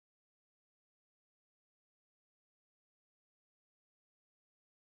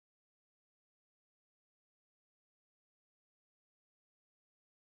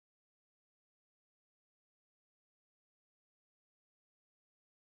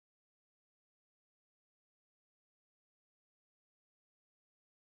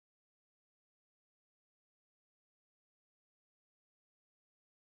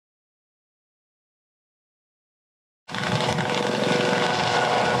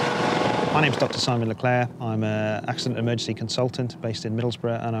My name's Dr. Simon LeClerc. I'm an accident emergency consultant based in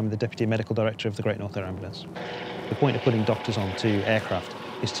Middlesbrough, and I'm the Deputy Medical Director of the Great North Air Ambulance. The point of putting doctors onto aircraft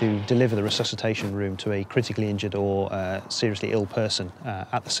is to deliver the resuscitation room to a critically injured or seriously ill person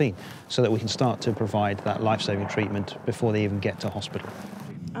at the scene, so that we can start to provide that life-saving treatment before they even get to hospital.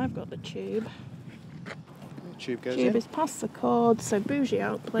 I've got the tube. The tube goes in. Tube is past the cord, so bougie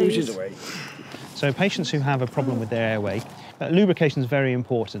out, please. Bougie's away. So patients who have a problem with their airway, lubrication is very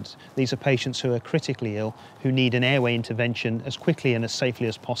important. These are patients who are critically ill, who need an airway intervention as quickly and as safely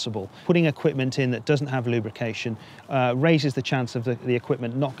as possible. Putting equipment in that doesn't have lubrication raises the chance of the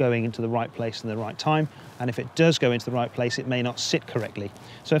equipment not going into the right place in the right time, and if it does go into the right place, it may not sit correctly.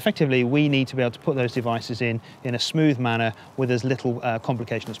 So effectively, we need to be able to put those devices in a smooth manner with as little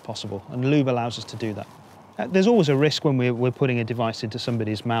complication as possible, and lube allows us to do that. There's always a risk when we're putting a device into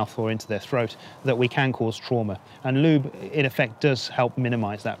somebody's mouth or into their throat that we can cause trauma, and lube, in effect, does help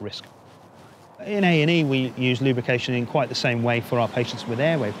minimise that risk. In A&E, we use lubrication in quite the same way for our patients with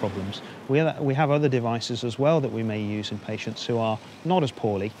airway problems. We have other devices as well that we may use in patients who are not as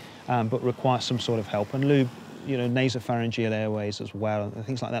poorly, but require some sort of help, and lube, nasopharyngeal airways as well, and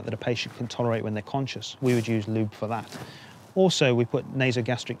things like that that a patient can tolerate when they're conscious. We would use lube for that. Also, we put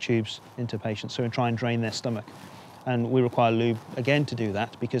nasogastric tubes into patients who try and drain their stomach. And we require lube, again, to do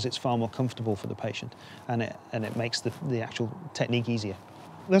that because it's far more comfortable for the patient, and it makes the actual technique easier.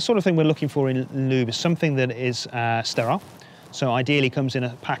 The sort of thing we're looking for in lube is something that is sterile. So ideally comes in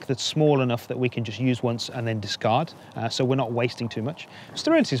a pack that's small enough that we can just use once and then discard, so we're not wasting too much.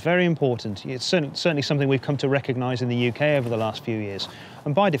 Sterility is very important. It's certainly something we've come to recognise in the UK over the last few years.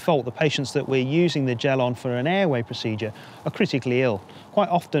 And by default, the patients that we're using the gel on for an airway procedure are critically ill. Quite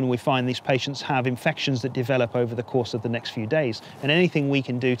often we find these patients have infections that develop over the course of the next few days, and anything we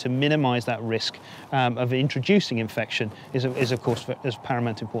can do to minimise that risk of introducing infection is of course of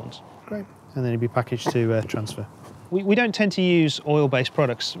paramount importance. Great. And then it'd be packaged to transfer. We don't tend to use oil-based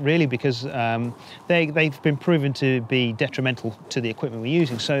products really because they've been proven to be detrimental to the equipment we're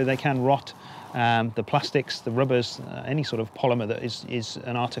using, so they can rot. The plastics, the rubbers, any sort of polymer that is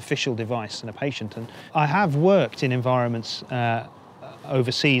an artificial device in a patient. And I have worked in environments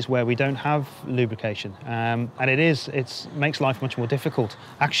overseas where we don't have lubrication, and it makes life much more difficult.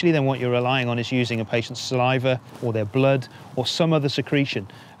 Actually, then what you're relying on is using a patient's saliva or their blood or some other secretion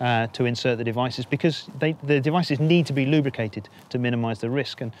to insert the devices, because the devices need to be lubricated to minimise the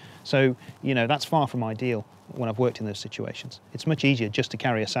risk. And so, that's far from ideal when I've worked in those situations. It's much easier just to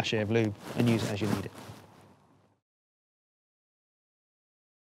carry a sachet of lube and use it as you need it.